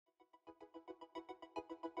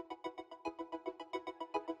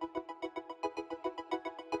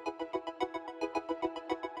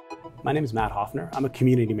My name is Matt Hopfner. I'm a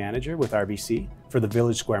community manager with RBC for the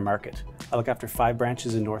Village Square Market. I look after 5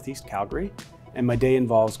 branches in Northeast Calgary, and my day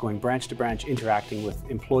involves going branch to branch, interacting with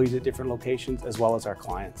employees at different locations as well as our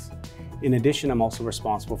clients. In addition, I'm also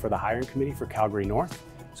responsible for the hiring committee for Calgary North,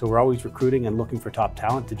 so we're always recruiting and looking for top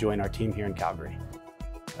talent to join our team here in Calgary.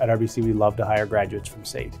 At RBC, we love to hire graduates from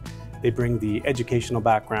SAIT. They bring the educational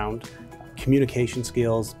background, communication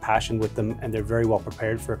skills, passion with them, and they're very well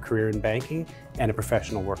prepared for a career in banking and a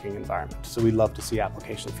professional working environment. So we love to see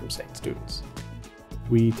applications from SAIT students.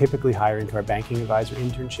 We typically hire into our banking advisor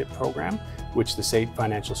internship program, which the SAIT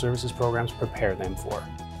financial services programs prepare them for.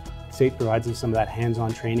 SAIT provides them some of that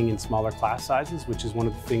hands-on training in smaller class sizes, which is one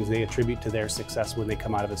of the things they attribute to their success when they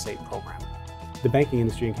come out of a SAIT program. The banking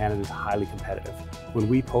industry in Canada is highly competitive. When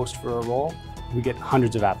we post for a role, we get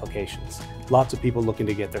hundreds of applications. Lots of people looking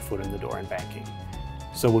to get their foot in the door in banking.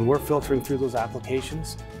 So when we're filtering through those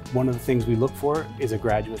applications, one of the things we look for is a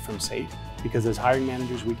graduate from SAIT, because as hiring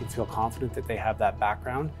managers, we can feel confident that they have that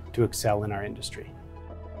background to excel in our industry.